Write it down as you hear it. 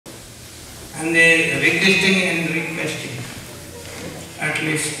and they requesting and requesting. At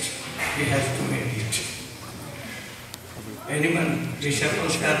least he has to make it. Anyone,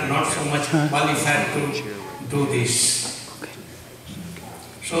 disciples are not so much qualified to do this.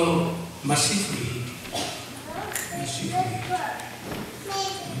 So, mercifully.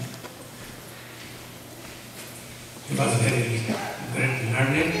 He was very great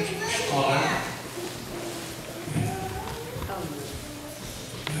learned scholar.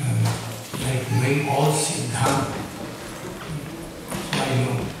 Like knowing all Siddhanta, I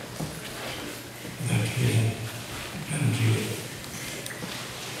know that he had done really.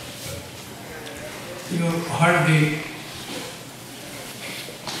 You heard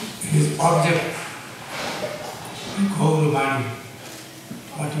his object, Gaurvani.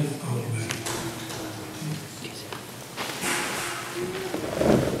 What is Gaurvani?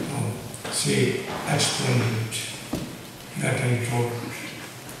 She explained it, that I told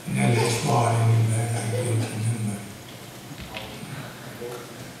in a less morning in that I don't remember.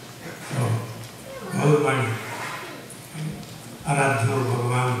 So, Gaurvani, Aradhya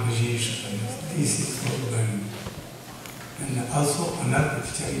Bhagavan Vijesh, this is Gaurvani. And also another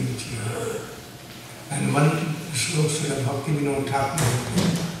Charinchi. And one Srila Srila Bhakti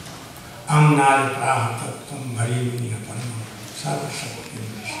Amnar Praha Tattvam Bharimini Aparam Sarva Shakti.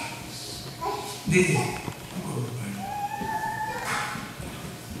 This is Gaurvani.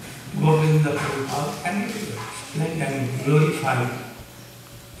 Govinda Prabhupada and explained and glorified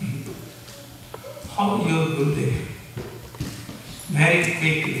how your Gurudev very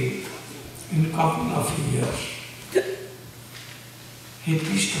quickly, in a couple of years, he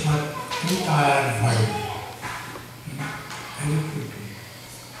teached her entire world. Very quickly.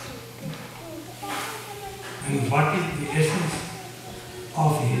 And what is the essence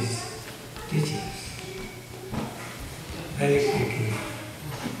of his teachings? Very quickly.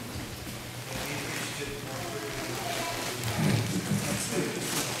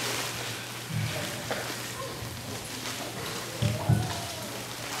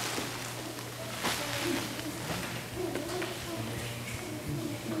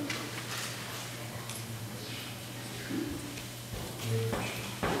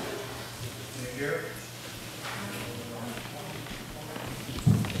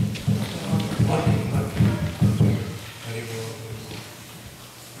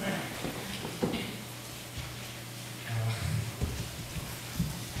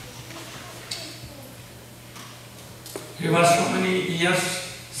 He was so many years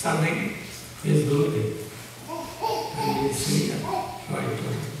serving his Gurudev and his Srila.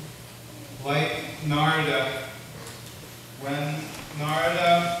 Like Narada, when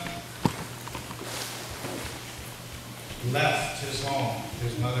Narada left his home,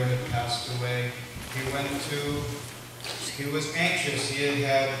 his mother had passed away, he was anxious, he had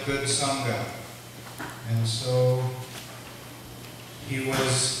had good Sangha. And so he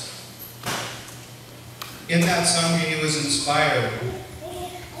was, in that Sangha he was inspired.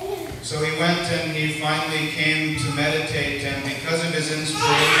 So he went and he finally came to meditate, and because of his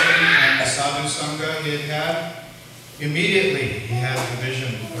inspiration and the sadhu Sangha he had, immediately he had the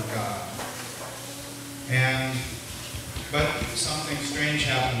vision of God. But something strange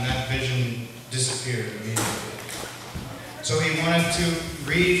happened, that vision disappeared immediately. So he wanted to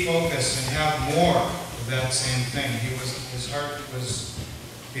refocus and have more of that same thing. His heart was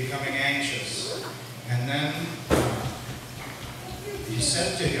becoming anxious. And then he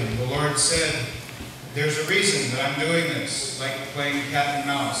said to him, the Lord said, there's a reason that I'm doing this, like playing cat and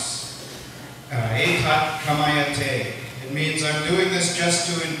mouse. Etat kamayate. It means I'm doing this just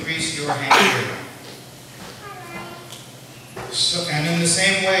to increase your hankering. So, and in the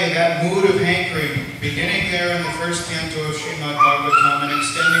same way, that mood of hankering, beginning there in the first canto of Srimad Bhagavatam and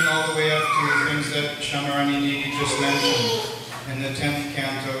extending all the way up to the things that Shamarani Didi just mentioned in the 10th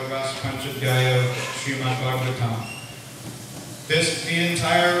canto, Rasa Panchadhyaya of Srimad Bhagavatam. The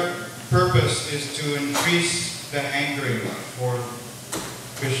entire purpose is to increase the hankering for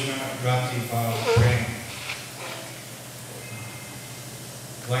Krishna Rati Bhava praying.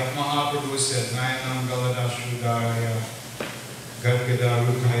 Like Mahaprabhu said, Nayanam Galadashudaraya Gadgada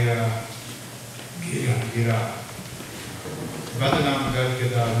Rudhaya Gira Vadanam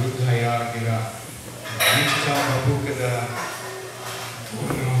Gadgada Rudhaya Gira Nishtam Babukada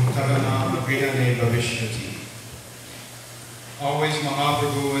Tavanam Grihane Bhavishyati. Always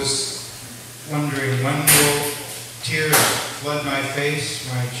Mahaprabhu was wondering, when will tears flood my face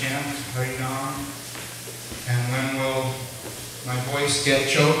when I chant Harinam? And when will my voice get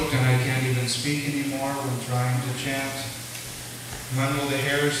choked and I can't even speak anymore when trying to chant? When will the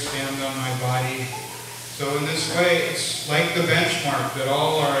hairs stand on my body So in this way, it's like the benchmark that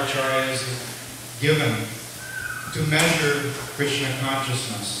all our acharyas have given to measure Krishna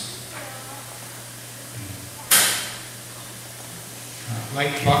consciousness. Like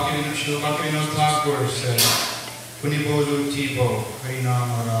Srila Bhaktivinoda Thakur said, Punibolu Tibo,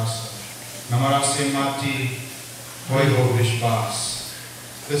 Harinama Rasa, Namarase Mati, Hoiho Vishvas.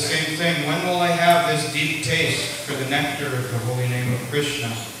 The same thing, when will I have this deep taste for the nectar of the holy name of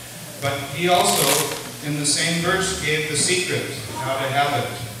Krishna? But he also, in the same verse, gave the secret how to have it.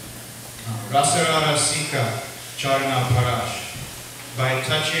 Rasarara Sika Charana Parash, by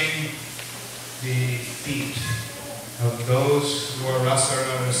touching the feet of those who are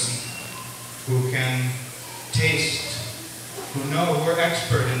Rasarara Sika, who can taste, who are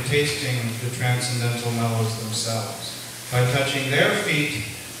expert in tasting the transcendental mellows themselves. By touching their feet,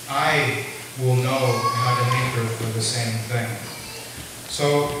 I will know how to hanker for the same thing.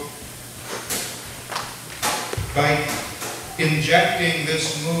 So, by injecting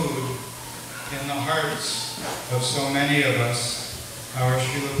this mood in the hearts of so many of us, our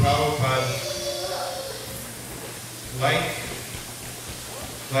Srila Prabhupada,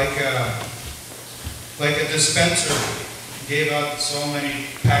 like a dispenser, gave out so many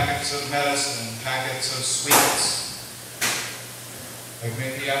packets of medicine, packets of sweets. Like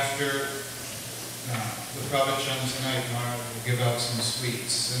maybe after the pravachan tonight, Maharaja will give out some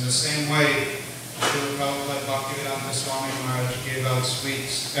sweets. In the same way, Srila Prabhupada Bhaktivedanta Swami Maharaj gave out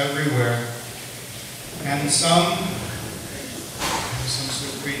sweets everywhere. And some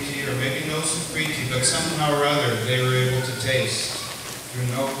sukriti, or maybe no sukriti, but somehow or other they were able to taste through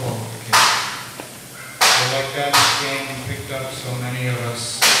no qualification. So like that game picked up so many of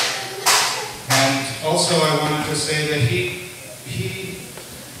us. And also I wanted to say that he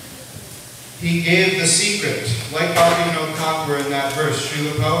gave the secret, like Bhaktivinoda Thakur in that verse.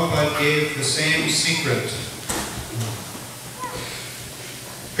 Srila Prabhupada gave the same secret.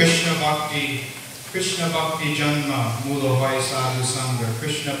 Krishna Bhakti Janma Mula Vai Sadhu Sangha,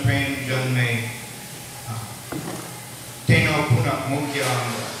 Krishna Prem Janme Teno Punak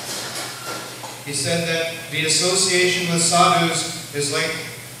Mukyanga. He said that the association with sadhus is like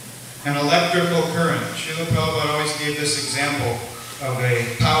an electrical current. Srila Prabhupada always gave this example of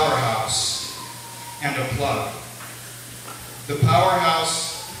a powerhouse and a plug. The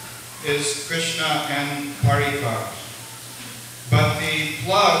powerhouse is Krishna and Parikar, but the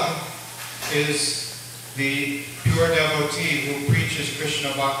plug is the pure devotee who preaches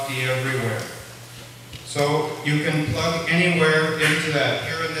Krishna Bhakti everywhere. So you can plug anywhere into that.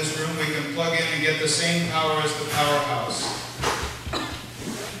 Here in this room we can plug in and get the same power as the powerhouse.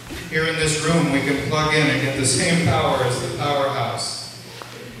 Here in this room we can plug in and get the same power as the powerhouse.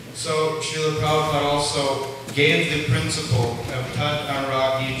 So Srila Prabhupada also gave the principle of Tat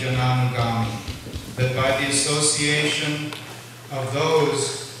Anuragi Jananugami, that by the association of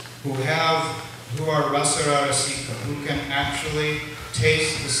those who are Rasararasika, who can actually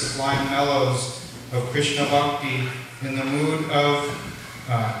taste the sublime mellows of Krishna Bhakti in the mood of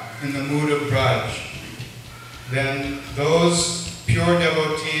Braj, then those pure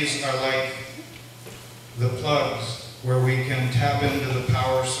devotees are like the plugs where we can tap into the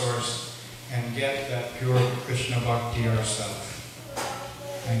power source and get that pure Krishna Bhakti ourselves.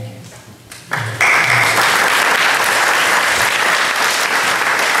 Thank you.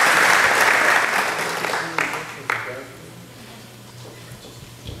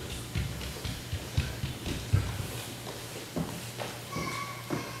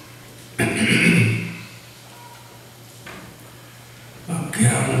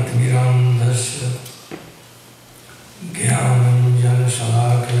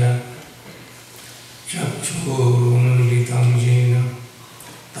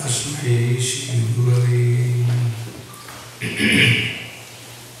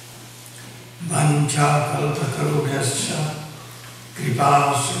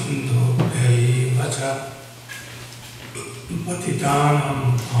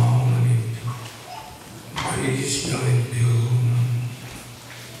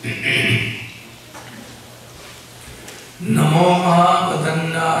 Namo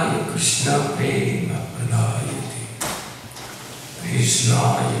Mahapradannaya Krishna Prema Pradayate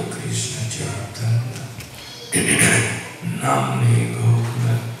Krishnaya Krishna Chaitanya Namne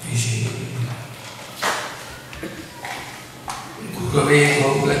Gauratishe Gurave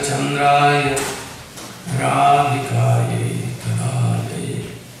Gaura Chandraya Radhikaye Tadalaye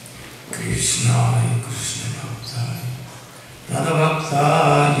Krishnaya Krishna Bhaktaya Radha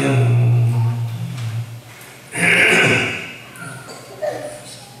Bhaktaya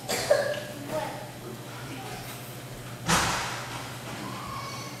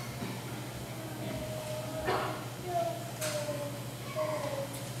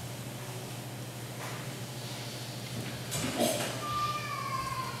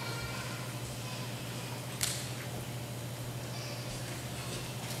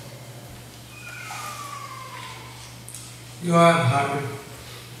You have heard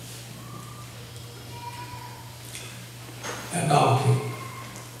about the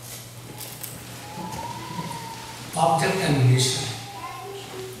object and mission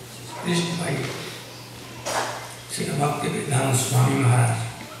preached by Srila Bhakti-Vedanta Swami Maharaja.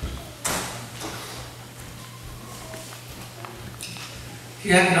 He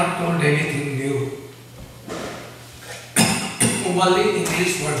had not told anything new, only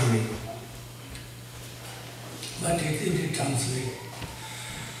English word only. But he did translate.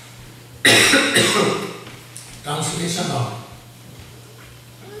 Translation of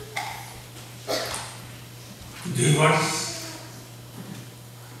the words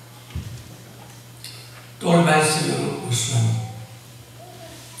told by Srila Goswami,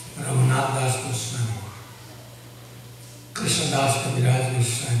 Raghunath Das Goswami, Krishna Das Kaviraj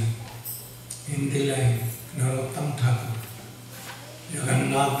Goswami, Hindi line, Narottam Thakur,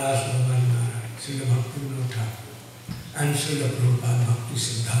 Jagannath Das Bhavan Narayan, Srila Bhaktivinoda Thakur, and Srila Prabhupada Bhakti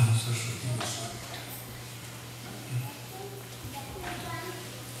Siddhanta Saraswati Goswami.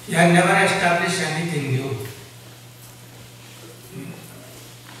 He had never established anything new.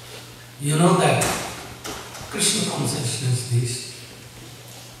 You know that Krishna consciousness is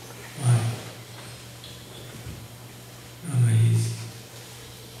why? No, he is.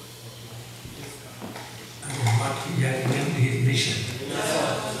 What he has named his mission.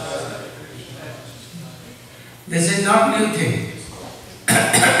 This is not new thing.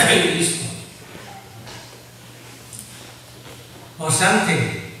 Or something,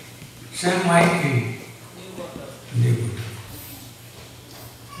 same might be new.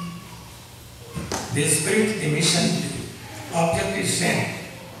 The spirit, the mission, object is same.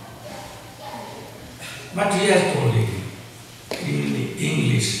 But he has told it in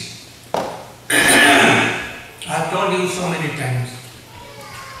English. I have told you so many times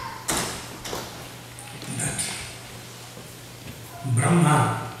that Brahma,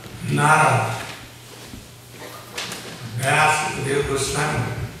 Narayan, Vyasa, Deva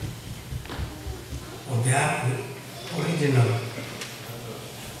Goswami, they are original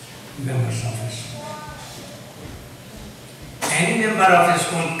members of ISKCON. Any member of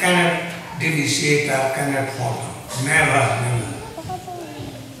ISKCON cannot deviate or cannot fall down. Never, never.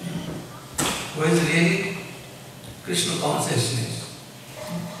 Who is really Krishna consciousness?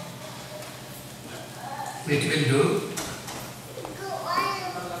 It will do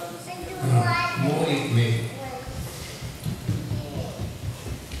more it may.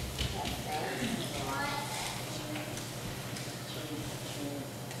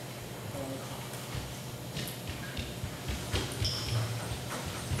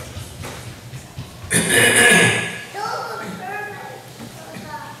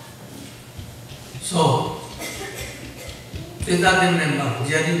 So, these are the members,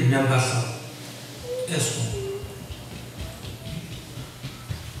 genuine members of ISKCON.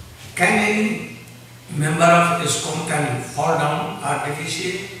 Can any member of ISKCON can fall down or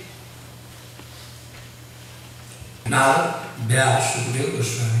deficiate? Now, Vyasa, Sukadeva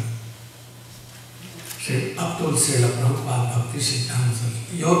Goswami, up to Srila Prabhupada Bhakti Siddhanta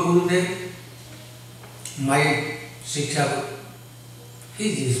Saraswati. Your Gurudev, my Shiksha, he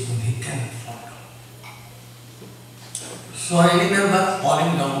is ISKCON, he cannot fall down. So any member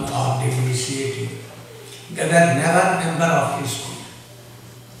falling down or depreciating, they were never member of ISKCON.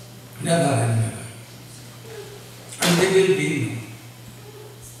 Never and never. And they will be.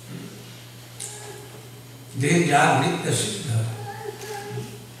 They are Nitya Siddha.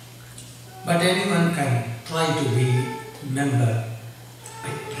 But anyone can try to be member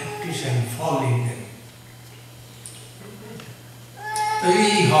by practice and fall in them.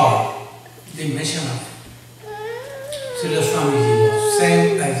 We heard the mission of Srila Swamiji was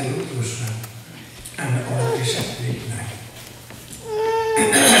same as the Rupa Goswami and all the separate nine.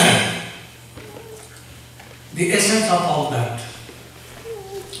 The essence of all that,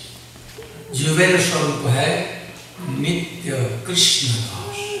 Jivera Swarup hai Nitya Krishna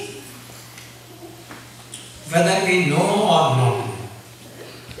Das. Whether we know or not,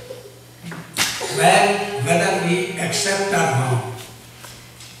 whether we accept or not,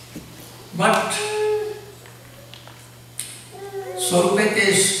 but Swarupete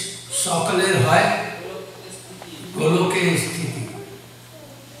Sakaler hai Goloke Sthiti.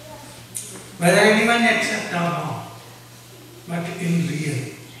 Whether anyone accepts or not, but in real,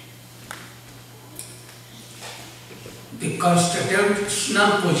 the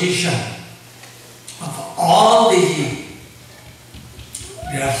constitutional position of all the Jeev,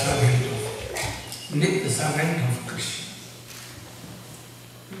 they are servant of, Nitya servant of Krishna.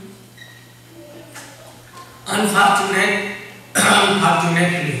 Unfortunately,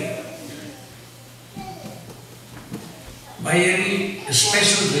 by any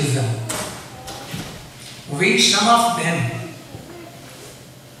special reason, we, some of them,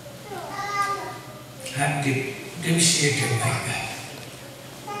 have deviated like that.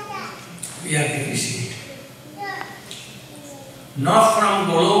 We are deviated. Not from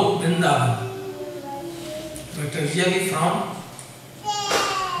Golok, Vrindavan, but really from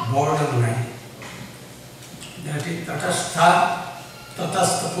borderline. That is tatastha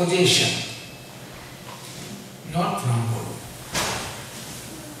position, not from Golok.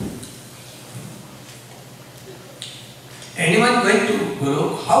 Anyone going to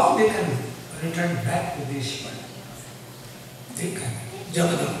Golok, how they can return back to this world? They can.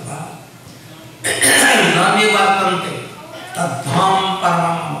 Jagadamba. Nani vartante tadham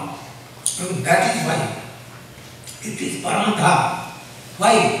paramam. That is why it is paramdham.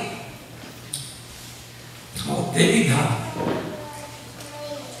 Why? So Devi Dham,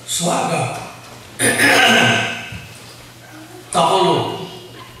 Swaga, Tapolo,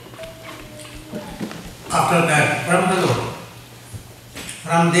 after that Brahmalo,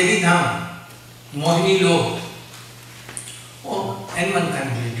 from Devi Dham, Mohini Lok, or anyone can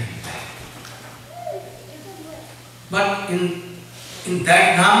be return back. But in that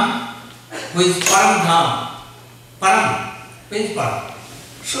Dham, who is Param Dham, Param, who is Param?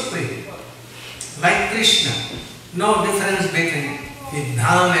 Supreme. Like Krishna, no difference between the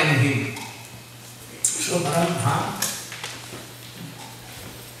Dham and him. So Param Dham.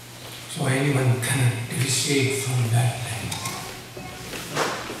 So anyone cannot deviate from that line.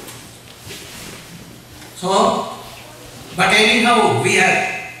 So, but anyhow, we are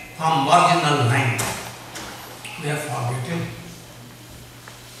from original line. We are forgotten.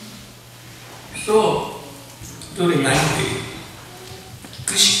 So, to remind you,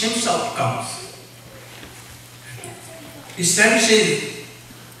 Krishna himself comes. He sends his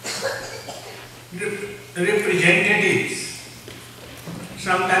representatives.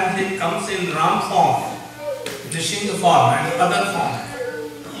 Sometimes it comes in Ram form, Nrsimha form and other form,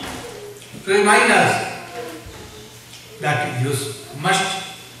 to remind us that you must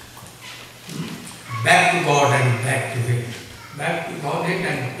back to God and back to Him. Back to God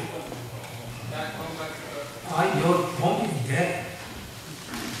and your home is there.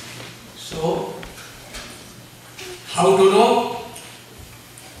 So, how to know?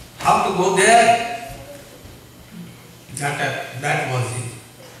 How to go there? That was the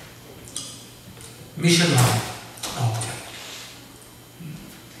mission object.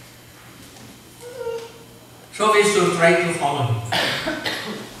 So we should try to follow him.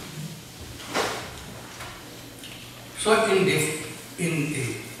 So in the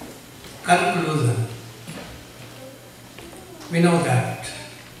conclusion, we know that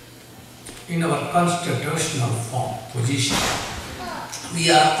in our constitutional form, position, we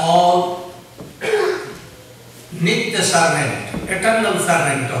are all Nitya servant, eternal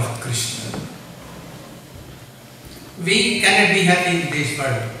servant of Krishna. We cannot be happy in this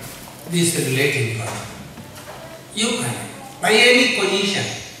world, this relative world. You can, by any position,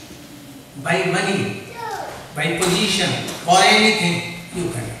 by money, by position, or anything, you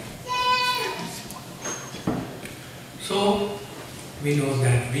can. So, we know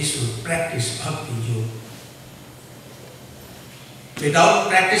that we should practice Bhakti Yoga. Without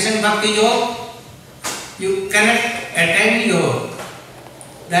practicing Bhakti Yoga, you cannot attain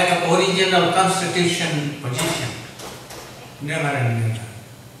that original constitution position. Never and never.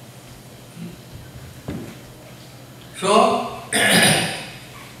 So,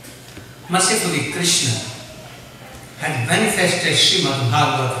 mercifully Krishna had manifested Srimad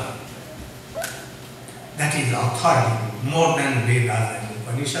Bhagavatam. That is authority more than Vedas and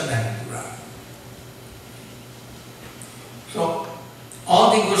Upanishad and Purana. So,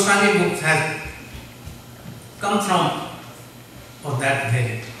 all the Goswami books have come from that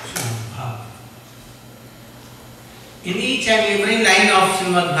very Srimad Bhagavatam. In each and every line of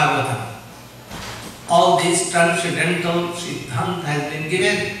Srimad Bhagavatam, all this transcendental Siddhant has been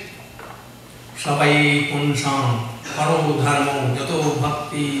given. Sabai punsam paro dharmo jato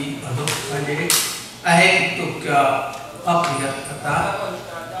bhakti adukhaje ahetukya apriyatata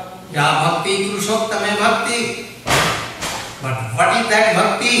ya bhakti purushottame bhakti. But what is that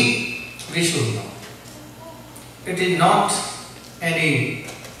bhakti? We should know. It is not any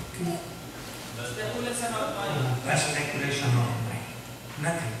speculation of mind.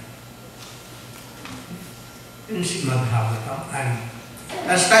 Nothing. In Srimad Bhagavatam, and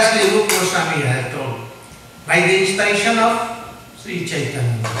especially Rupa Goswami has told, by the inspiration of Sri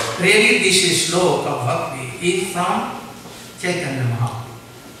Chaitanya. Really this slok of Bhakti is from Chaitanya Mahaprabhu.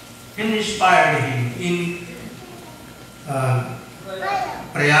 He inspired him in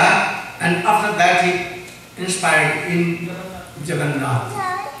Prayag, and after that he inspired in Jagannath.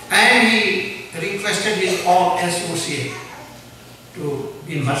 And he requested his all associates to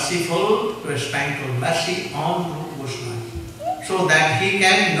be merciful, to sprinkle mercy on Rupa Goswami, so that he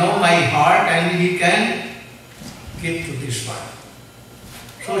can know my heart and he can give to this world.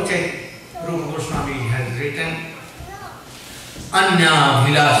 So Rupa Goswami has written, Anya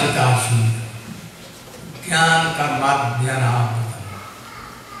Vilasita Sundar, Gyan Karmadhyana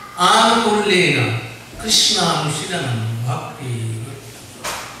Anukullena Krishna Anusilanam Bhakti.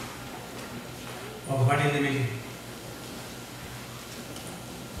 What is the meaning?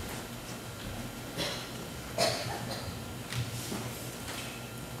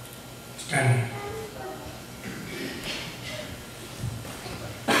 Stand.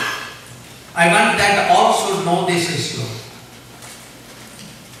 I want that all should know this issue.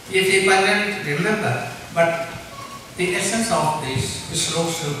 If you can't remember, but the essence of this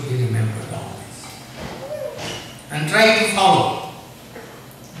sloka should be remembered always. And try to follow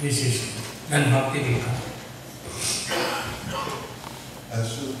this issue. Then bhakti will come. As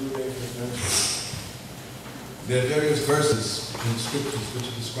Srila Gurudev has mentioned, there are various verses in scriptures which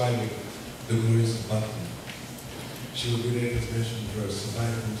are describing the glories of bhakti. Srila Gurudev has mentioned the verse,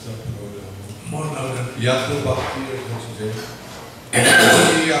 Savaya himself More louder. Yatma bhakti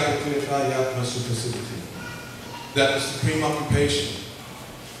that the supreme occupation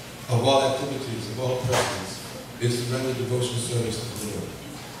of all activities, of all persons, is to render devotional service to the Lord.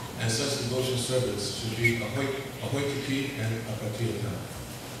 And such devotional service should be ahoitiki and apatiyata.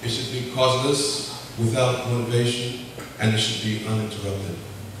 It should be causeless, without motivation, and it should be uninterrupted.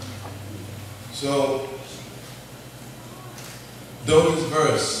 So, though this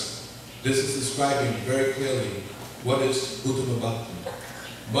verse, this is describing very clearly what is Uttama Bhakti,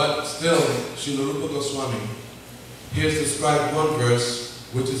 but still, Srila Rupa Goswami, he has described one verse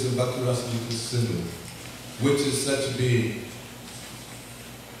which is in Bhakti Rasa Sindhu, which is said to be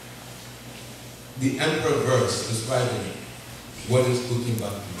the emperor verse describing what is Uttama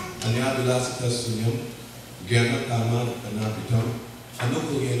Bhakti. Anyavilasita sunyam gyana karma anapitam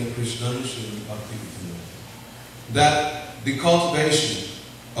anukulyena krishnanu shri bhakti vitam. That the cultivation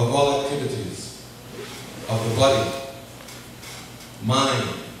of all activities of the body, mind,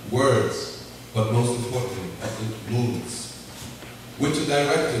 words, but most importantly, of the movements, which are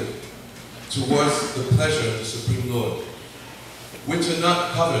directed towards the pleasure of the Supreme Lord, which are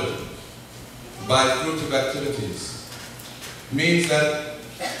not covered by fruit of activities, means that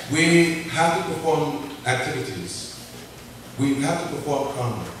we have to perform activities. We have to perform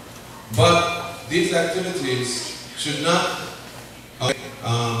karma. But these activities should not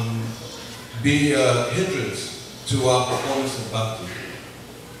be a hindrance to our performance of bhakti.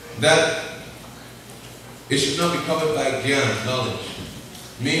 That it should not be covered by gyan, knowledge.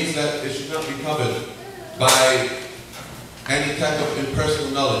 Means that it should not be covered by any type of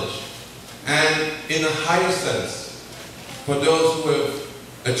impersonal knowledge. And in a higher sense, for those who have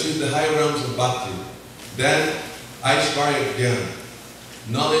achieved the higher realms of bhakti, then Aishvarya Gyan,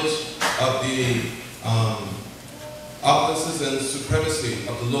 knowledge of the opulences and supremacy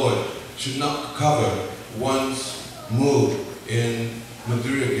of the Lord, should not cover one's mood in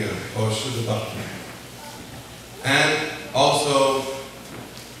Madhurya Gyan or Shuddha Bhakti. And also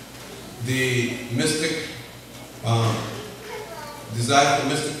the mystic desire for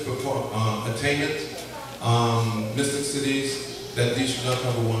mystic attainment, mystic cities, that these should not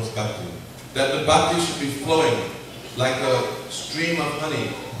cover one's bhakti. That the bhakti should be flowing like a stream of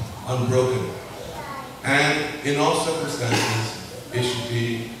honey, unbroken. And in all circumstances, it should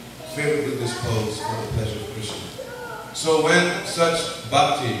be favorably disposed for the pleasure of Krishna. So when such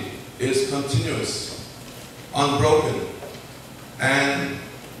bhakti is continuous, unbroken, and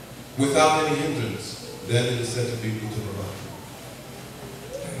without any hindrance, then it is said to be Uttama Bhakti.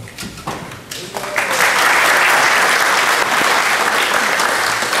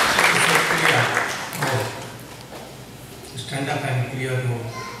 Stand up and clear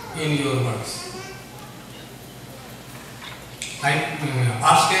in your words. I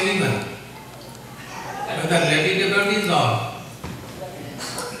ask anyone whether lady devotees or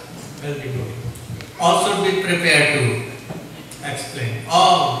well devotees also be prepared to explain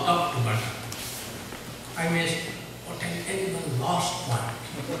all top to bottom. I may attend anyone last point.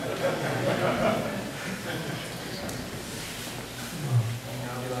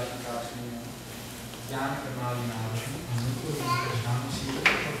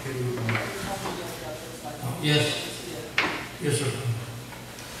 Yes, yes, sir.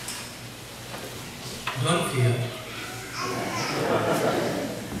 Don't fear.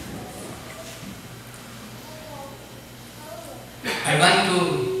 I want to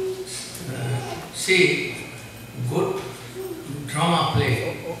see drama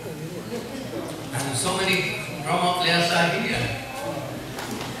play. And so many drama players are here.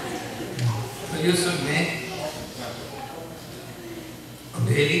 So you should make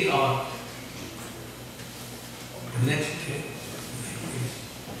daily or next day.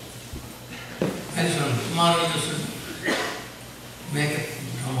 Very soon, tomorrow you should make a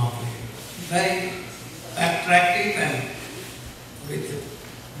drama play. Very attractive and with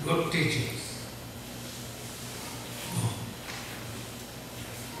good teachings.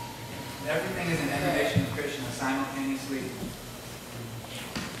 Everything is an emanation of Krishna simultaneously.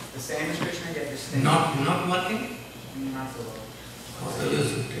 The same as Krishna, yet distinct. Not working? Not so well. Also you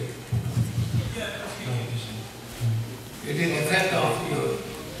should take it. It is the effect of your...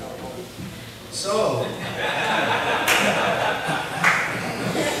 So,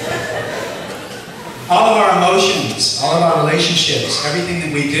 all of our emotions, all of our relationships, everything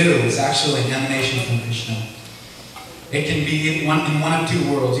that we do is actually an emanation from Krishna. It can be in one of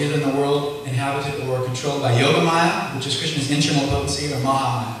two worlds, either in the world inhabited or controlled by Yoga Maya, which is Krishna's internal potency, or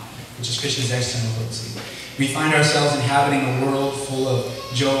Mahamaya, which is Krishna's external potency. We find ourselves inhabiting a world full of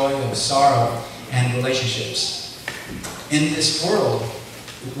joy, of sorrow, and relationships. In this world,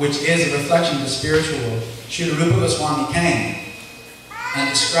 which is a reflection of the spiritual world, Srila Rupa Goswami came and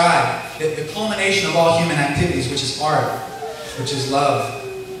described that the culmination of all human activities, which is art, which is love,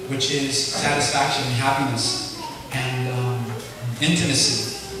 which is satisfaction and happiness, and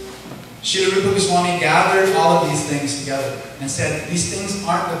intimacy. Srila Rupa Goswami gathered all of these things together and said, these things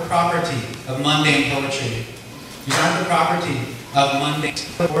aren't the property of mundane poetry. These aren't the property of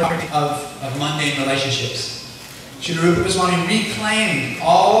mundane relationships. Srila Rupa Goswami reclaimed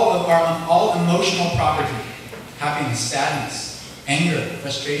all emotional property, happiness, sadness, anger,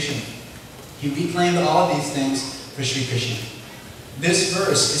 frustration. He reclaimed all of these things for Sri Krishna. This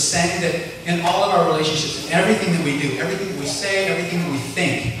verse is saying that in all of our relationships, in everything that we do, everything that we say, everything that we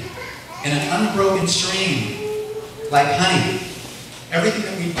think, in an unbroken stream, like honey, everything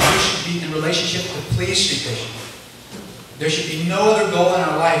that we do should be in relationship to please Sri Krishna. There should be no other goal in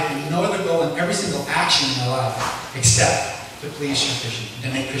our life, and no other goal in every single action in our life, except to please Sri Krishna,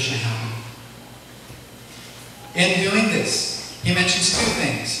 to make Krishna happy. In doing this, he mentions two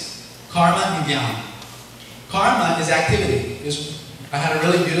things, karma and jnana. Karma is activity. I had a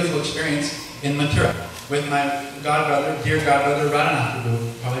really beautiful experience in Mathura with my godbrother, dear godbrother, Radhanath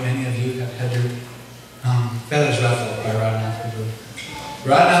Prabhu. Probably many of you have had your feathers ruffled by Radhanath Prabhu.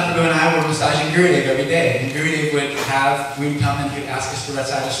 Radhanath Prabhu and I were massaging Gurudev every day, and Gurudev would come and he'd ask us to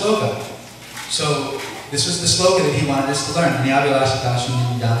recite a sloka. So this was the sloka that he wanted us to learn.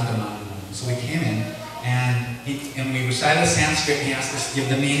 So we came in and we recited Sanskrit, and he asked us to give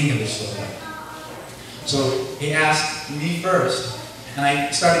the meaning of the sloka. So he asked me first, and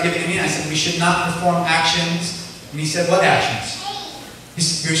I started giving the meaning. I said, we should not perform actions. And he said, what actions? He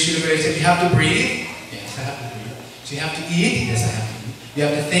said, you have to breathe. Yes, I have to breathe. So you have to eat. Yes, I have to eat. You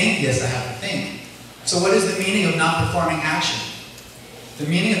have to think. Yes, I have to think. So what is the meaning of not performing action? The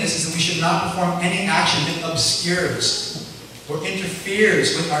meaning of this is that we should not perform any action that obscures or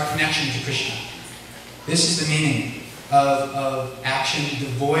interferes with our connection to Krishna. This is the meaning of action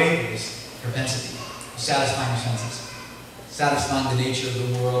devoid of this propensity. Satisfying your senses, satisfying the nature of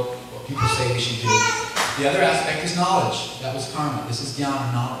the world, what people say we should do. The other aspect is knowledge. That was karma. This is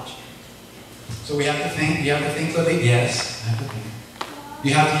jnana, knowledge. So we have to think. You have to think clearly. Yes, I have to think.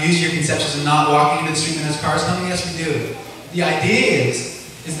 You have to use your conceptions of not walking into the street when there's cars coming. Yes, we do. The idea is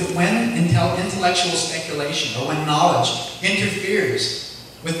that when intellectual speculation or when knowledge interferes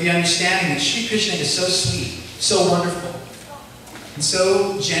with the understanding that Sri Krishna is so sweet, so wonderful, and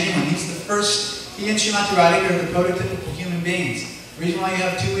so genuine, he's the first. He and Srimati Radhika are the prototypical human beings. The reason why you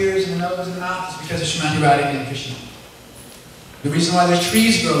have 2 ears and a nose and a mouth is because of Srimati Radhika and Krishna. The reason why there's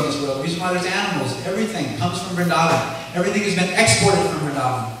trees grow in this world, the reason why there's animals, everything comes from Vrindavan. Everything has been exported from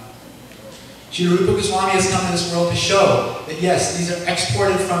Vrindavan. Srila Rupa Goswami has come to this world to show that yes, these are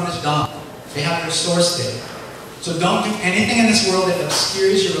exported from this Dham. They have their source there. So don't do anything in this world that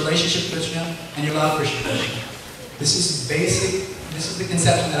obscures your relationship with Krishna and your love for Krishna. This is basic, this is the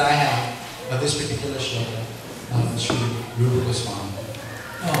conception that I have of this particular shloka of Srila Rupa Goswami.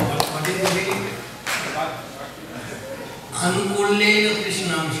 What is the meaning? Anukullena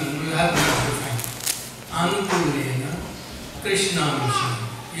Krishnamshan, you have to define. Anukullena Krishnamshan.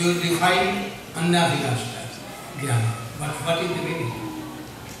 You define Annavilasta, Jnana. But what is the meaning?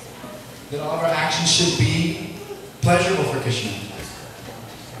 That all of our actions should be pleasurable for Krishna.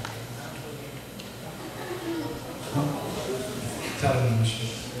 Tell them, Mishra.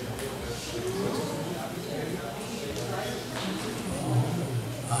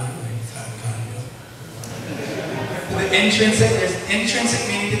 there's intrinsic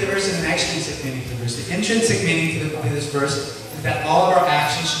meaning to the verse and an extrinsic meaning to the verse. The intrinsic meaning to this verse is that all of our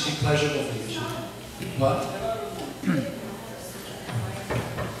actions should be pleasurable for Krishna. What?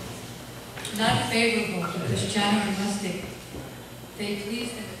 Not favorable to Christian or Muslim. They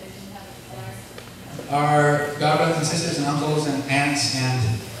please them, but they didn't have a desire. Our godbrothers and sisters and uncles and aunts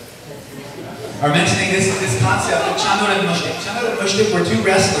and are mentioning this concept of Chandur and Mushtik. Chandur and Mushtik were two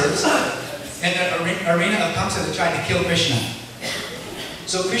wrestlers in the arena of Kamsa that tried to kill Krishna.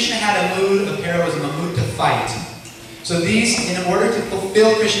 So Krishna had a mood of heroism, a mood to fight. So these, in order to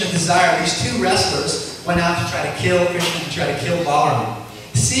fulfill Krishna's desire, these two wrestlers went out to try to kill Krishna, to try to kill Balaram.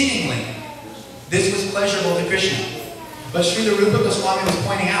 Seemingly, this was pleasurable to Krishna. But Srila Rupa Goswami was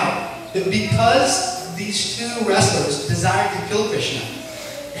pointing out that because these two wrestlers desired to kill Krishna,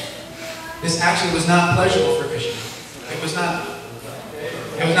 this actually was not pleasurable for Krishna. It was not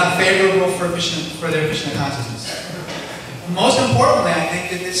favorable for Krishna, for their Krishna consciousness. Most importantly, I think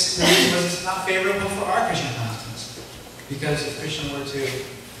that this was not favorable for our Krishna consciousness. Because if Krishna were to,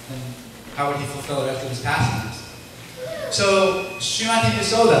 then how would he fulfill it after his passing? So, Srimati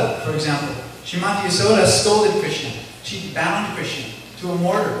Yasoda, for example, Srimati Yasoda scolded Krishna. She bound Krishna to a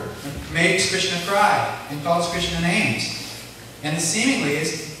mortar and made Krishna cry and calls Krishna names. And seemingly,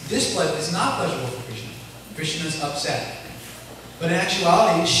 this is not pleasurable for Krishna. Krishna is upset. But in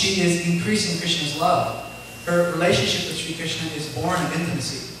actuality, she is increasing Krishna's love. Her relationship with Sri Krishna is born of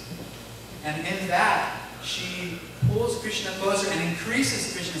intimacy. And in that, she pulls Krishna closer and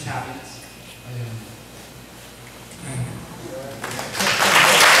increases Krishna's happiness.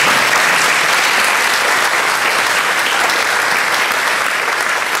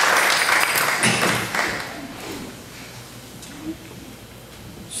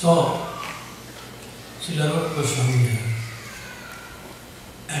 So, Srila Rupa Goswami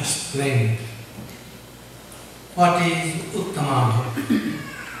explained what is Uttama Bhakti.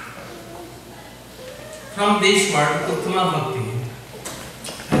 From this word, Uttama Bhakti,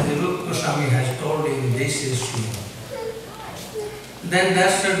 as Rupa Goswami has told in this issue, then there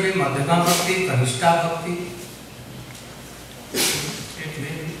should be Madhyama Bhakti, Kanishta Bhakti. It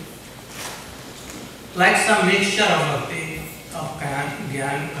may be like some mixture of Bhakti, of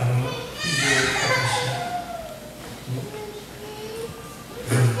Gyan, Karma, Yoga, Tapasya.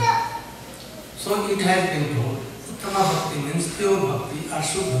 So it has been told, Uttama Bhakti means pure Bhakti or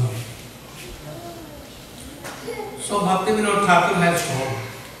Shuddha Bhakti. So Bhakti Vinod Thakur has told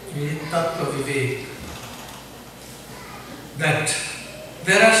in Tattva Vivek that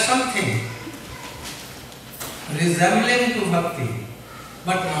there are something resembling to Bhakti,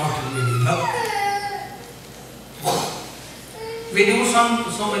 but not really Bhakti. We do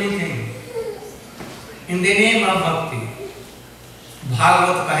so many things in the name of Bhakti.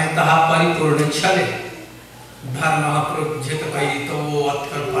 Bhagavat kahe taha paripurna chale, dharma prujjit kaito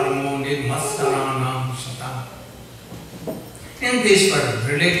atkar paramo nirmasaranam sata. In this world,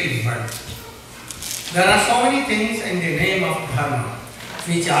 relative world, there are so many things in the name of dharma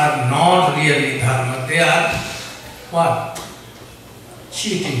which are not really dharma. They are what?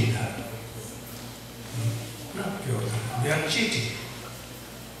 Cheating dharma. Not pure dharma. They are cheating.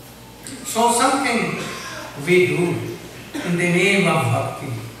 So something we do in the name of bhakti,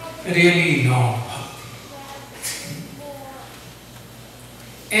 really not bhakti.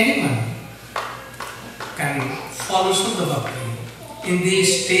 Anyone can follow Shuddha Bhakti in the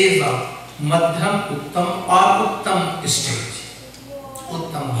stage of Madhyam, Uttam or Uttam stage.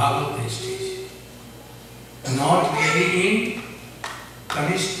 Uttam Bhagavata stage. Not really in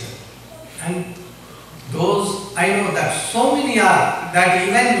Kanishta. And those, I know that so many are that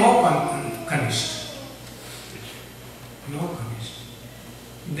even no Kanishta. No Kanishta.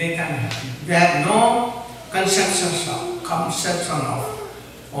 They have no conception of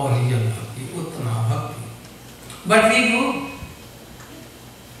real Bhakti, Uttama Bhakti. But we do.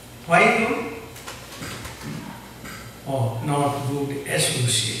 Why do? Oh, not good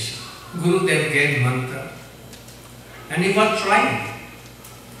association. Gurudev gave mantra. And he was trying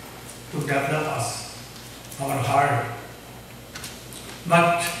to develop us, our heart.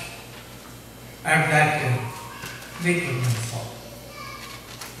 But at that time, we could not follow.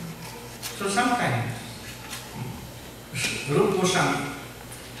 So sometimes, Rupa Goswami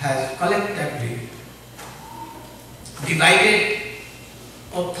has collectively divided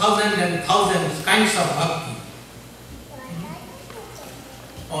of thousands and thousands kinds of bhakti.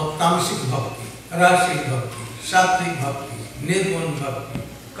 Or tamasic bhakti, rasic bhakti, sattvic bhakti, nirgun bhakti,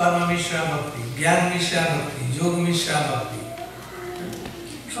 karma mishra bhakti, jnana mishra bhakti, yoga mishra bhakti.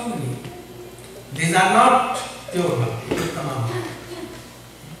 So many. These are not pure bhakti, uttama bhakti.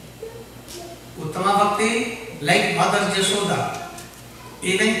 Uttama bhakti like Mother Jashoda,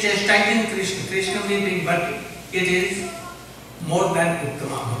 even chastising Krishna, Krishna weeping, but it is more than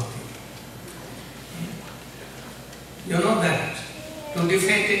Uttama Bhakti. You know that to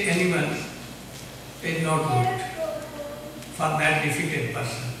defeat anyone is not good for that defeated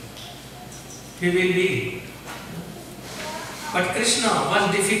person. He will be. But Krishna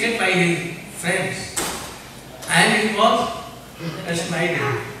was defeated by his friends and he was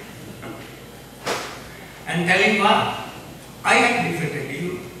smiling and telling what? I have defeated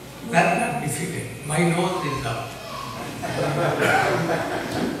you, you are not defeated. My nose is up.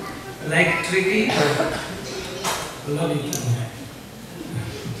 Like tricky.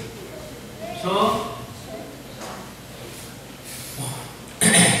 So,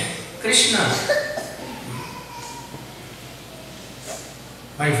 Krishna,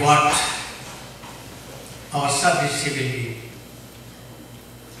 by what? Our service will be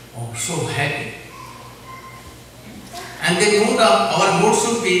so happy. And the mood of our mood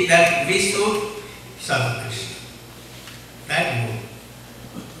should be that we should serve Krishna. That mood.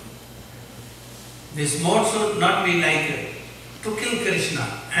 This mode should not be like to kill Krishna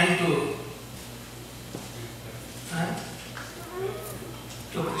and to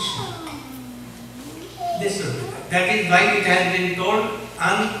Krishna. This should be. That is why it has been told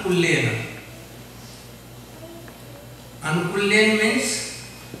Ankullena. Ankullen means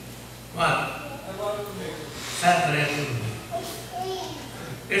what? Favorable.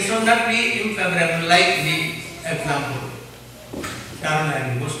 It should not be unfavorable like the example. Jolla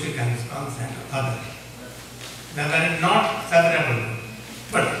and Mustik and others. They were not favorable.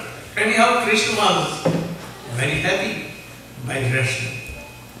 But anyhow, Krishna was very happy by wrestling.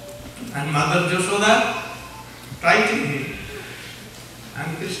 And Mother Jashoda frightened him.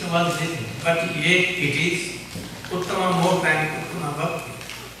 And Krishna was happy. But yet it is Uttama more than Uttama Bhakti.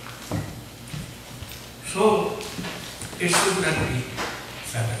 So, it should not be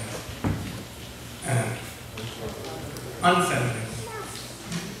favorable. Unfavorable.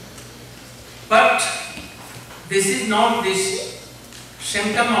 But this is not this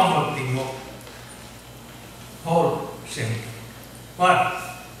symptom of bhakti, whole symptom. What?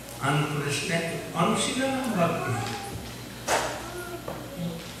 Anusila bhakti.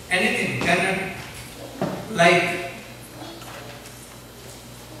 Anything cannot, like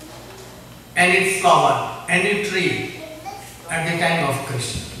any flower, any tree at the time of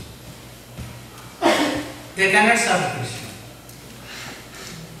Krishna. They cannot serve Krishna.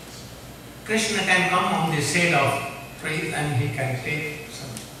 Krishna can come on the shade of trees and he can take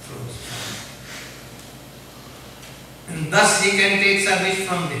some fruits. And thus he can take service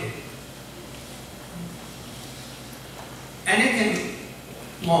from them. Anything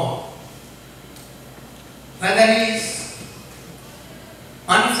more, whether he is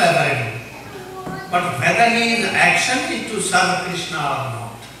unfavorable, but whether his action is to serve Krishna or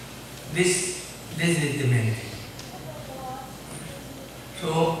not, this is the main thing. So,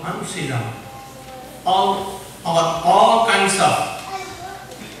 Anusila, all kinds of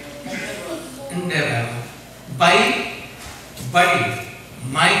endeavor, by body,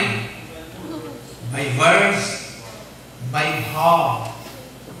 mind, by words, by bhav,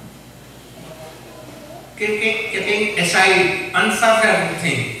 keeping aside unfavorable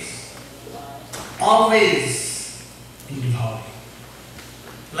things, always involved,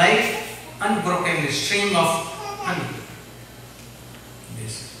 like unbroken stream of honey.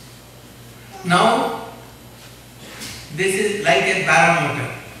 This. Now, this is like a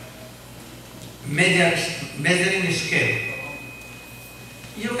barometer, measuring scale.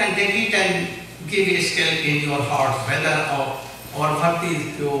 You can take it and give a scale in your heart, whether our bhakti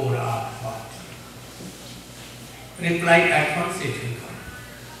is pure or what. Reply at once it will come.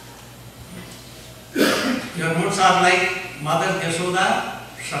 Your moods are like Mother Jashoda,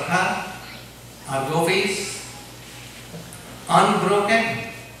 Sakha, or gopis, unbroken,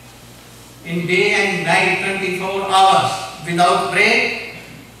 in day and night, 24 hours, without break.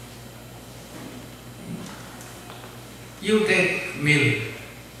 You take milk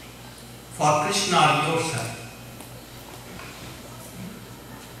for Krishna or yourself.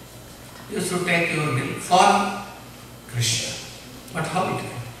 You should take your milk for Krishna. But how it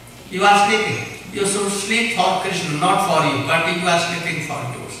is? You are sleeping. You should sleep for Krishna, not for you, but you are sleeping for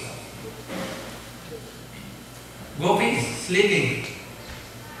yourself. Gopis sleeping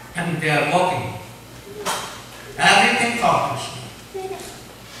and they are walking. Everything for Krishna.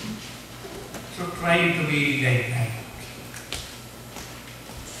 So try to be like that.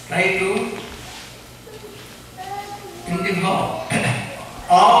 Try to involve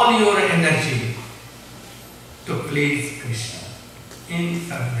all your energy to please Krishna in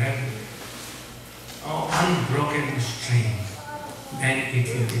some way. unbroken stream, then it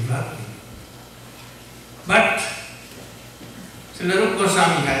will be bhakti. But Srila Rupa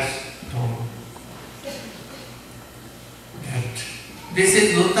Goswami has told that this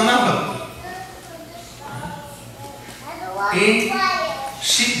is Uttama Bhakti. In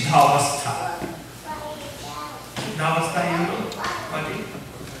Siddhavastha. Siddhavastha, you know what is?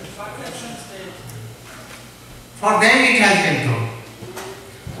 For them it has been told.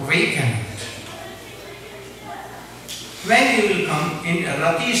 We cannot. When you will come in a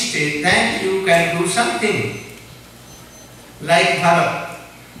Rati state, then you can do something like Bharat.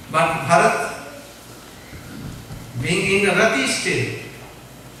 But Bharat, being in a Rati state,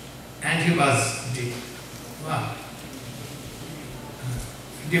 and he was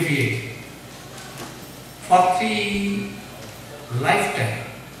defeated for 3 lifetimes.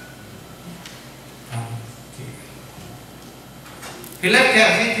 He left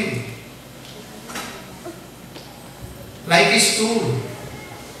everything. Like a stool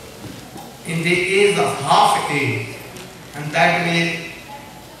in the age of half age, and that way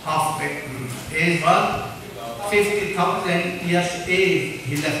half age was 50,000 years age.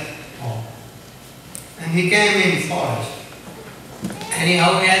 He left home and he came in forest.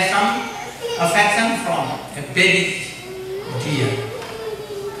 Anyhow, he had some affection from a baby deer,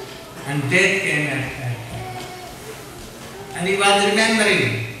 and death came at that time. And he was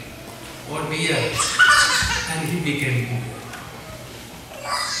remembering what deer. And he became deer.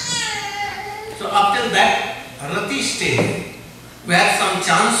 So up till that Rati stage, we have some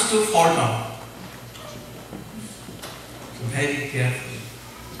chance to fall down. So very careful.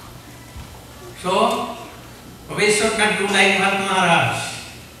 So we should not do like Maharaj.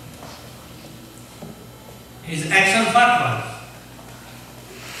 His action what was?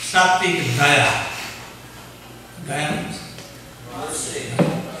 Sattvic Daya. Daya means?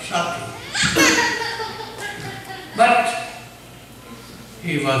 Sattvic. But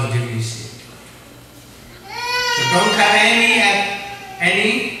he was deficient. So don't have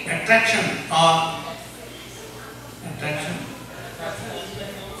any attraction or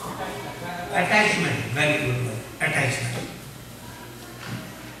attachment. Very good word. Attachment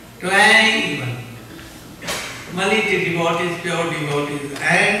to anyone. Maliti devotees, pure devotees,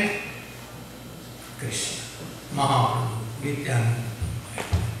 and Krishna, Maharaja, Nityananda.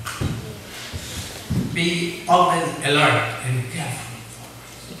 Be always alert and careful.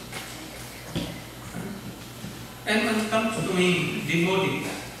 And when it comes to me, devotee,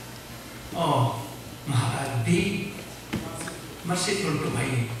 oh, Maharaj, be merciful to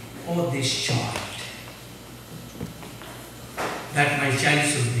this child, that my child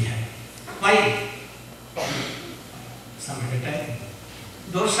should be happy. Why? Some at a time.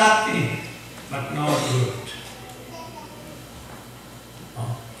 Those are things, but not good.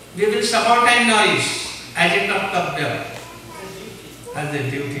 We will support and nourish as a kartavya, as a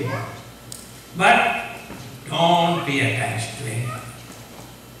duty. But don't be attached to anyone.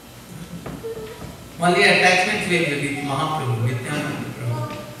 Only attachment will be with Mahaprabhu, Nityananda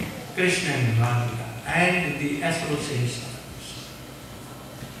Prabhu, Krishna and Radhika, and the associates of us.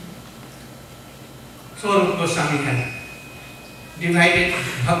 So Rupa Goswami has divided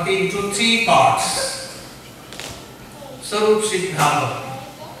bhakti into 3 parts. Sarup Siddha Bhakti.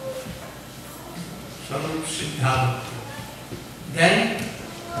 Sarup Siddha Bhakti. Then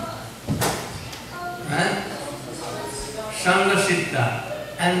Sangha Siddha,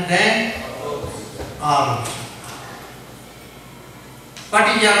 and then Arup Siddha. What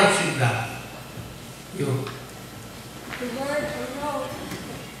is Arup Siddha? You. The word arup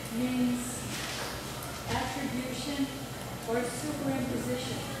means attribution or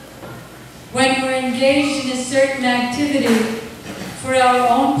superimposition. When we're engaged in a certain activity for our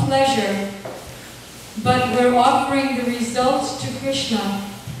own pleasure, but we're offering the results to Krishna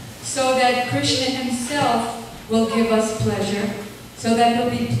so that Krishna himself will give us pleasure, so that he'll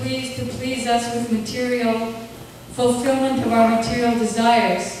be pleased to please us with material fulfillment of our material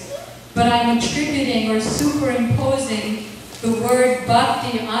desires. But I'm attributing or superimposing the word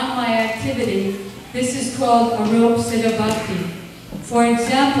bhakti on my activity. This is called arup siddha bhakti. For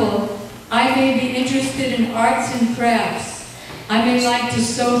example, I may be interested in arts and crafts. I may like to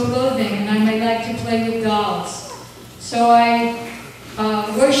sew clothing, and I may like to play with dolls. So I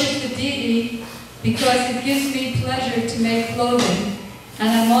worship the deity because it gives me pleasure to make clothing. And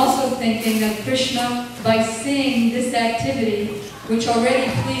I'm also thinking that Krishna, by seeing this activity, which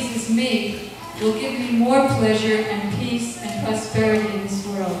already pleases me, will give me more pleasure and peace and prosperity in this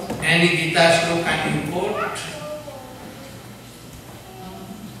world. Any Gita shloka can you quote?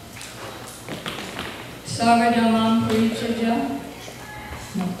 Sarvadhamam Parichaja?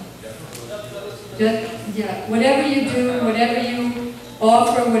 No. whatever you do, whatever you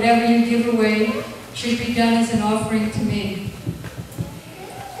offer, whatever you give away, should be done as an offering to me.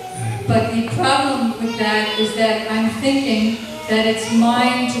 But the problem with that is that I'm thinking that it's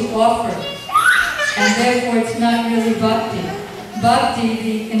mine to offer, and therefore it's not really bhakti.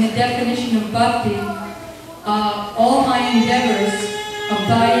 Bhakti, in the definition of bhakti, all my endeavors of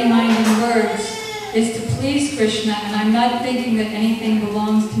body, mind, and words is to please Krishna, and I'm not thinking that anything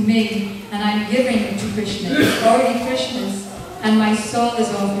belongs to me, and I'm giving it to Krishna. It's already Krishna's, and my soul is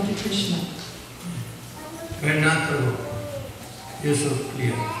offered to Krishna. When not true, you should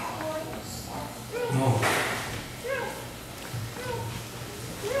clear. No.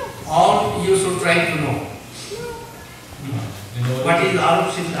 All you should try to know. What is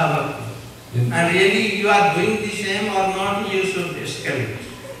Arup Siddha Bhakti? And really you are doing the same or not, you should escape it.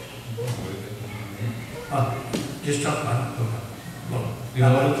 Just stop. In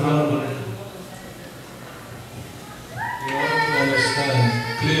order to understand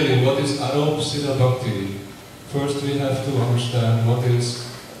clearly what is Arup Siddha Bhakti, first we have to understand what is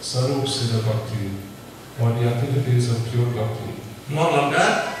Sarup Siddha Bhakti, or the activities of pure bhakti. No longer.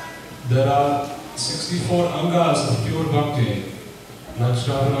 There are 64 angas of pure bhakti.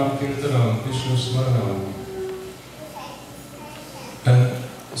 Najjavanam, Kirtanam, Vishnu Smaranam. And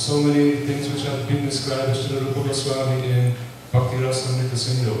so many things which have been described by Srila Rupa Goswami in Bhakti Rasamrita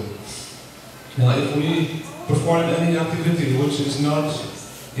Sindhu. Now if we perform any activity which is not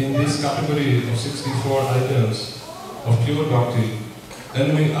in this category of 64 items of pure bhakti,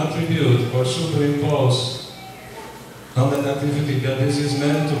 and we attribute or superimpose on that activity that this is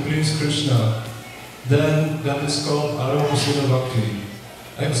meant to please Krishna, then that is called Arupa Siddha Bhakti.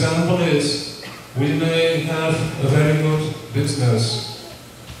 Example is, we may have a very good business,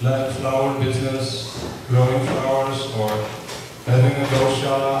 like flower business, growing flowers, or having a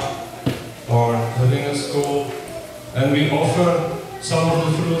Jolla, or having a school, and we offer some of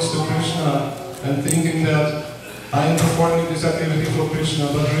the fruits to Krishna, and thinking that I am performing this activity for Krishna,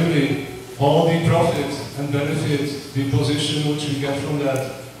 but really, all the profit and benefit, the position which we get from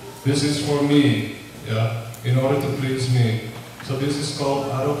that, this is for me, in order to please me. So this is called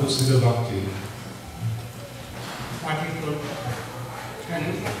Arupa Siddha Bhakti. What you told? Can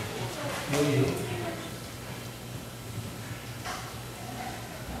you?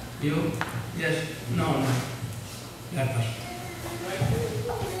 You? Yes? No. That was.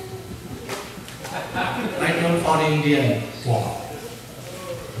 I told for Indian war.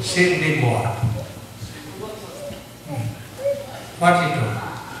 Same big war. What he told?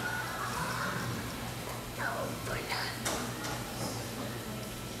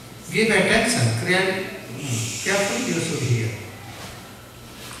 Give attention, carefully you should hear.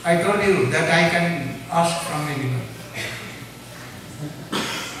 I told you that I can ask from anyone.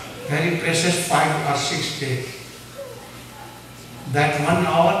 Very precious 5 or 6 days. That 1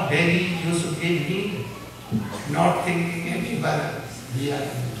 hour daily you should give me, not thinking anywhere else.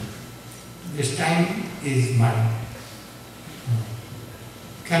 This time is mine.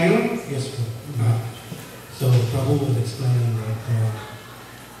 Can you? Yes, Prabhu. So Prabhu was explaining that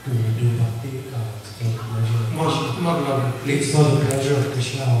to do bhakti, it's for the pleasure. More louder, please. It's for the pleasure of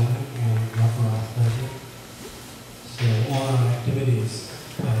Krishna and not for our pleasure. So all our activities,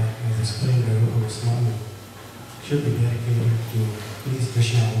 as explained by Rupa Goswami, should be dedicated to please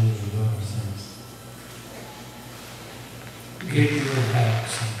Krishna only and not ourselves. Get your back.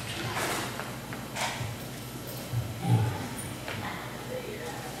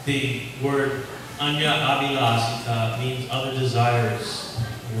 The word Anya Abhilasita means other desires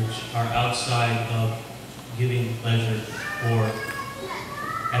which are outside of giving pleasure or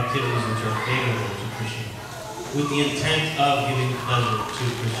activities which are favorable to Krishna, with the intent of giving pleasure to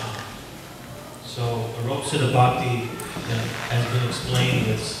Krishna. So Arupa Siddha Bhakti has been explained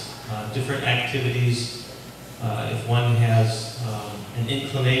as different activities. If one has an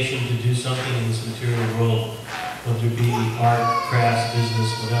inclination to do something in this material world, whether it be art, crafts,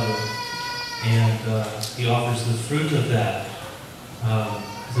 business, whatever, and he offers the fruit of that.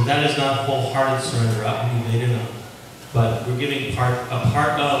 So that is not wholehearted surrender, but we're giving a part of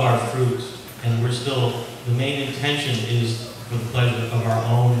our fruit, and we're still, the main intention is for the pleasure of our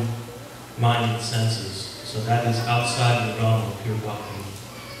own mind and senses. So that is outside the realm of pure bhakti.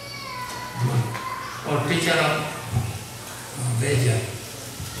 Or teacher of Veja,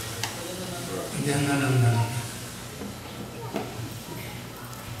 Janananda.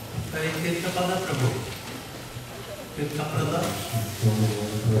 Kirtapada Prabhu. Kirtapada.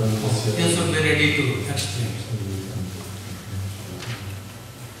 You should be ready to explain.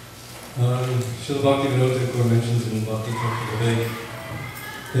 Srila Bhakti Vinod Thakur mentions in Bhakti-Tv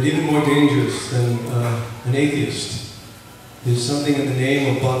that even more dangerous than an atheist is something in the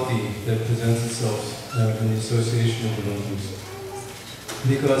name of bhakti that presents itself in the association of devotees.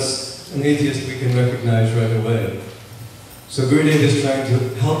 Because an atheist we can recognize right away. So Gurudev is trying to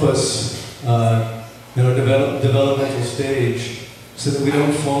help us in our developmental stage so that we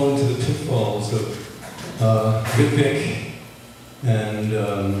don't fall into the pitfalls of Ritpik and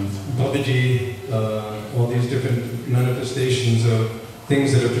Babaji, all these different manifestations of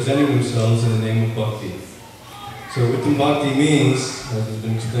things that are presenting themselves in the name of bhakti. So Uttam Bhakti means, as has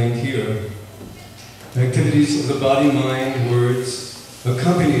been explained here, activities of the body, mind, words,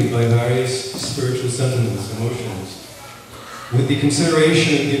 accompanied by various spiritual sentiments, emotions, with the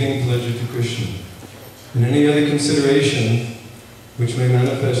consideration of giving pleasure to Krishna. And any other consideration which may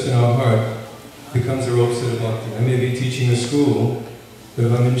manifest in our heart becomes a Roksita Bhakti. I may be teaching a school, but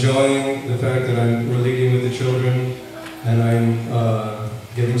if I'm enjoying the fact that I'm relating with the children and I'm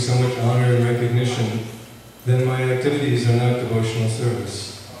getting so much honor and recognition, then my activities are not devotional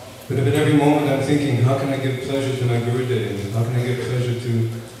service. But if at every moment I'm thinking, how can I give pleasure to my Gurudev? How can I give pleasure to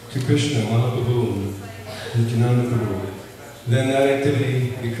Krishna, Mahaprabhu, Nityananda Prabhu? Then that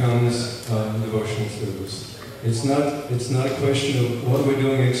activity becomes devotional service. It's not a question of what we're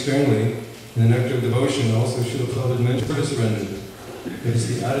doing externally. In the nectar of devotion, also Srila Prabhupada mentioned service rendered. It is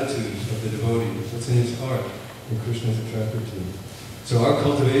the attitude of the devotee, what's in his heart that Krishna is attracted to. So our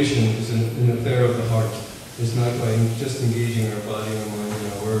cultivation is an affair of the heart. It's not by just engaging our body, our mind, and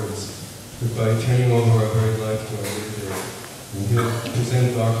our words, but by turning over our very life to our Gurudev. And he'll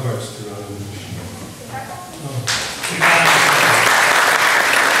present our hearts to Radha Krishna.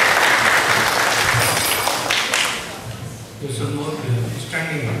 There's some more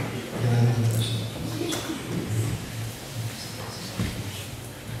standing up.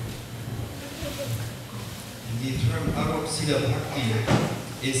 The term Arupsita Bhakti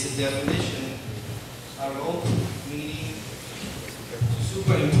is a definition, Arup meaning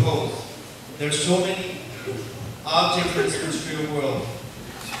superimpose. There's so many objects in this material world,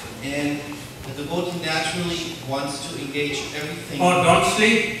 and the devotee naturally wants to engage everything. Or don't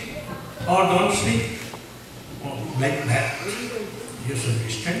sleep. Or don't sleep. Oh, like that. You should be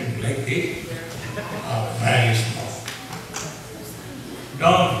standing like this. Very small.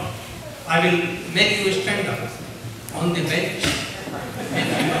 Don't. I will make you stand up on the bench.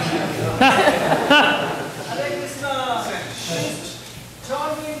 Hare Krishna.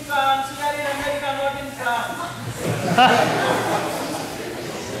 Told me in France, we are in America, not in France.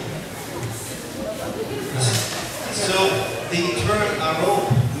 So the term arop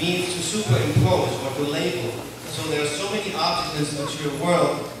means to superimpose or to label. So there are so many objects in this material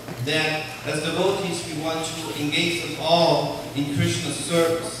world that as devotees we want to engage them all in Krishna's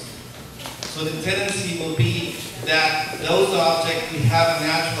service. So the tendency will be that those objects we have a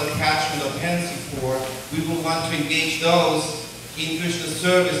natural attachment or fancy for, we will want to engage those in Krishna's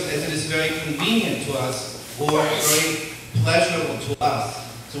service as it is very convenient to us or very pleasurable to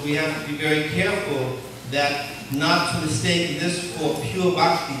us. So we have to be very careful that not to mistake this for pure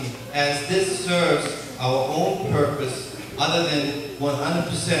bhakti, as this serves our own purpose other than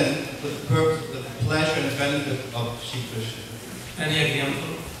 100% for the purpose, the pleasure and benefit of Shri Krishna. Any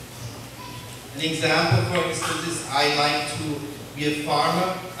example? An example, for instance, is I like to be a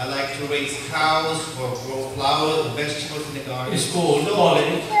farmer. I like to raise cows or grow flowers or vegetables in the garden. School,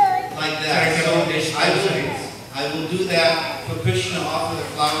 college. Like that. So I will do that for Krishna, offer the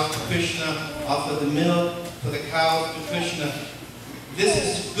flowers to Krishna, offer the milk for the cows to Krishna. This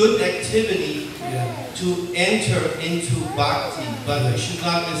is good activity to enter into bhakti, but we should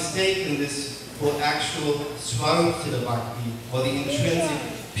not mistake this for actual swarupsita bhakti or the intrinsic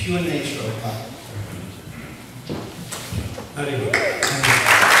pure nature of bhakti. Very good.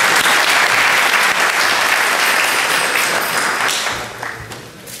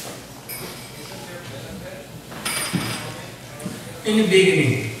 In the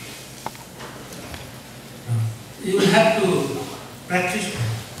beginning, you have to practice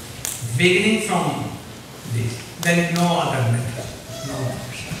beginning from this. There is no other method, no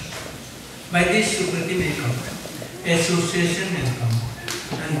option. By this Sukriti may come, association may come,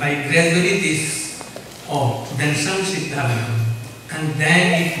 and by gradually this, then some Siddha will come, and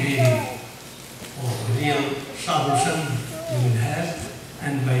then it will be real solution you will have,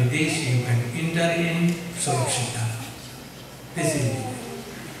 and by this you can enter in Swarup Siddha. This is it.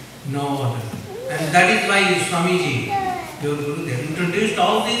 No other. And that is why Swamiji, your Guru, they introduced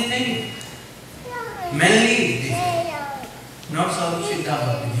all these things. Mainly this. Not Swarup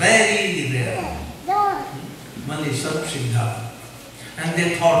Siddha, very rare. Only Swarup Siddha. And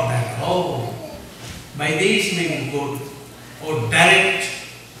they thought that, by this we will go, or direct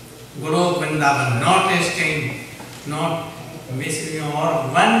Guru Vrindavan, not staying, not missing or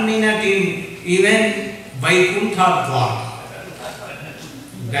 1 minute in even Vaikuntha Dwar.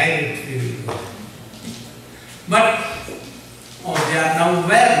 Directly. But they are now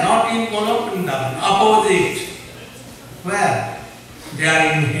where? Not in Guru Vrindavan, opposite. Where? They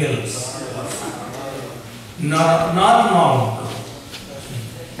are in hills. Not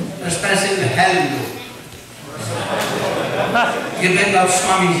especially hell. Giving up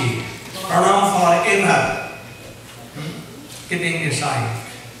Swamiji, pranam forever, keeping aside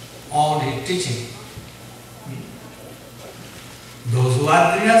all the teaching. Those who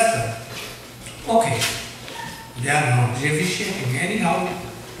are grihastha, okay, they are not deficiating anyhow,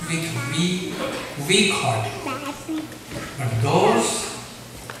 weak hearted. But those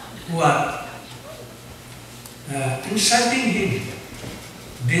who are insulting him,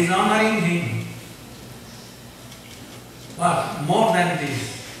 dishonoring him, but more than this,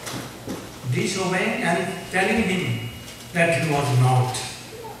 disobeying and telling him that he was not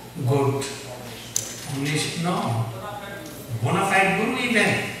good, omniscient, no, bona fide Guru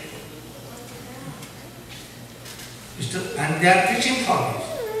even. And they are preaching for this.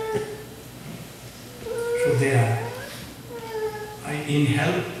 So they are in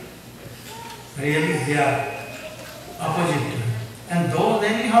hell, really they are opposite. And those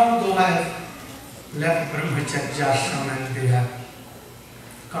anyhow, though I have left Brahmacharya ashram and they have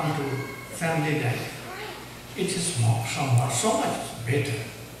come to family life, it is somewhat so much better.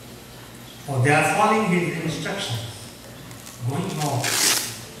 For they are following his instructions, going on.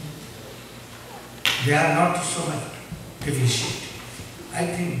 They are not so much deviated. I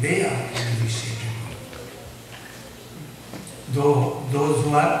think they are deviated. Though those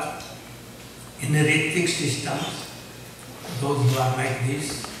who are in a ritic systems, those who are like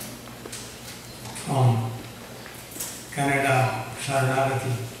this, from Canada,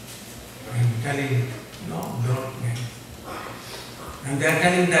 Sharanagati, and telling, no, don't make. And they are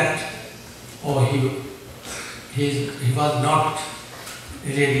telling that, oh, he was not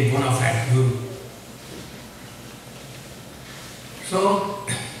really bona fide Guru. So,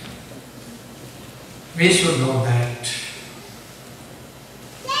 we should know that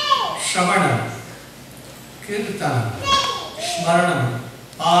Shravanam, Kirtanam, Smaranam,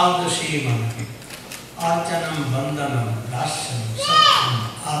 Padashivam, Archanam, Bandhanam, Dasyam, Satyam,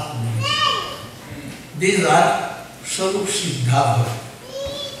 Atmanam. These are Swarup Siddha.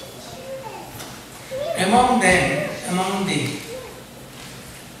 Among them, among the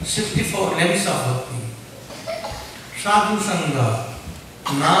 64 limbs of Bhakti, Sadhu Sangha,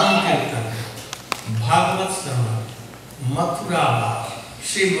 Nam Kirtan, Bhagavad Srana, Mathura Vas,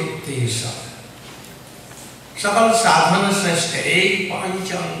 Sri Mukti Sar. सकल साधन श्रेष्ठ एक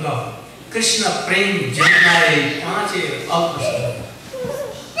पंचांग कृष्ण प्रेम जन्माए पांचे अल्प.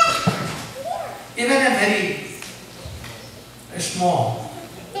 Even a very small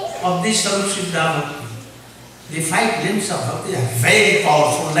of this Swarup Siddha Bhakti, the 5 limbs of Bhakti are very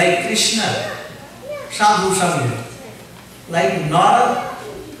powerful, like Krishna, Sadhu Sangha, like Narayan,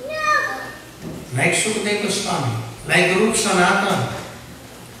 like Sukadeva Goswami, like Rup Sanatana,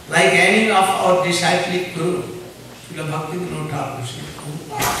 like any of our disciplic Guru, Srila Bhakti-Tv.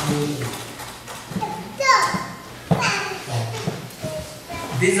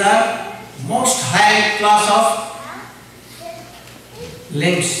 These are most high class of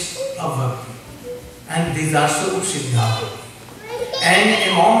limbs of Bhakti, and these are Swarup Siddha.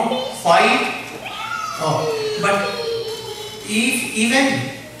 And among 5, but if even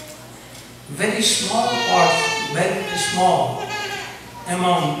very small part, very small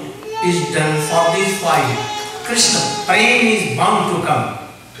amount is done for these 5, Krishna, prem is bound to come.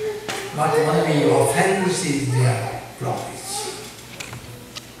 But only offense is there, profits.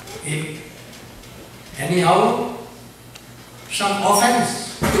 If anyhow some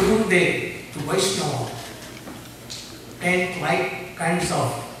offense to Gurudev, to Vaishnava, and like kinds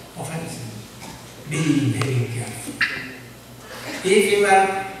of offenses, be very careful. If you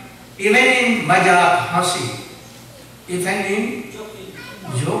are even in Majak, Hasi, even in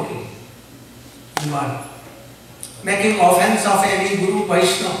joking, you are making offense of any Guru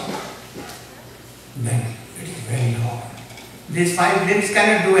Vaishnava, then it is very hard. These 5 limbs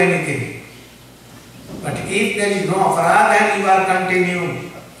cannot do anything. But if there is no aparadha, then you are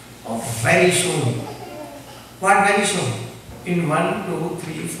continuing. Oh, very soon. What very soon? In 1, 2,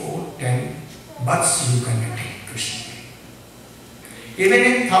 3, 4, 10 births you can attain Krishna. Even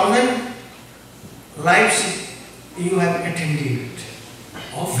in 1,000 lives you have attended.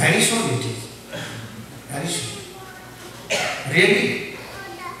 Oh, very soon it is. Very soon. Really,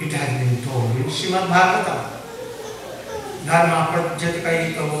 it has been told in Srimad Bhagavatam. Dharma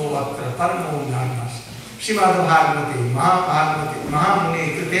Prajatikaitavo Atra Paramo Dharmas Srimad Bhagavate Mahapagavate Mahamune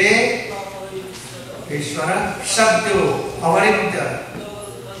Krite Ishvara Sabdo Avaridya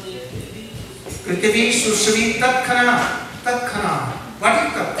Kritivi Susri Takhana Takhana. What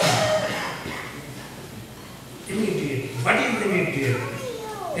is Takhana? Immediate. What is immediate?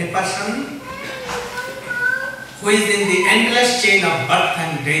 A person who is in the endless chain of birth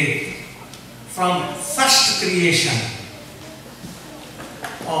and death from first creation.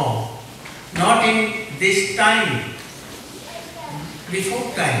 Oh, not in this time,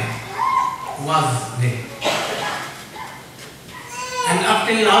 before time was there. And up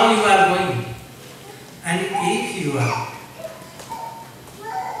till now you are going. And if you are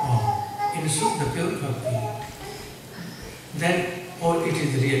in Suddha pure bhakti, then it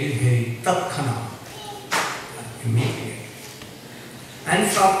is really very takhana, immediate. And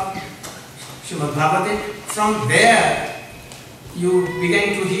from Srimad Bhagavate, from there you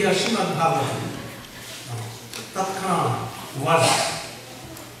began to hear Srimad Bhagavate. Takhana was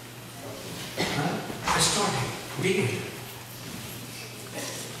started, beginning.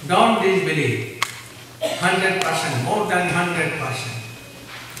 Don't disbelieve. 100%, more than 100%.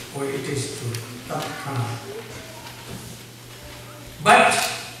 Oh, it is true. Takhana. But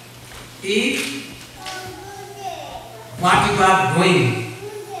if what you are doing,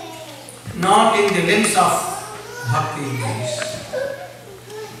 not in the limbs of bhakti is,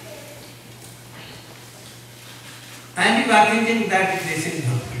 and you are thinking that this is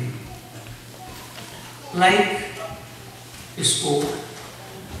bhakti, like school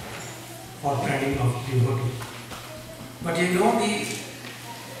for training of devotee. But you know the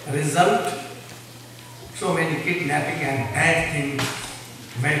result, so many kidnapping and bad things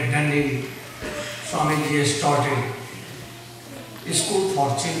were done in Swamiji has started school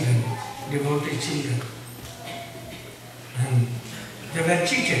for children, devotee children. And they were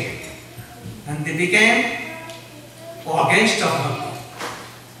cheated and they became against our bhakti.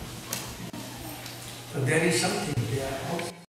 So there is something there also.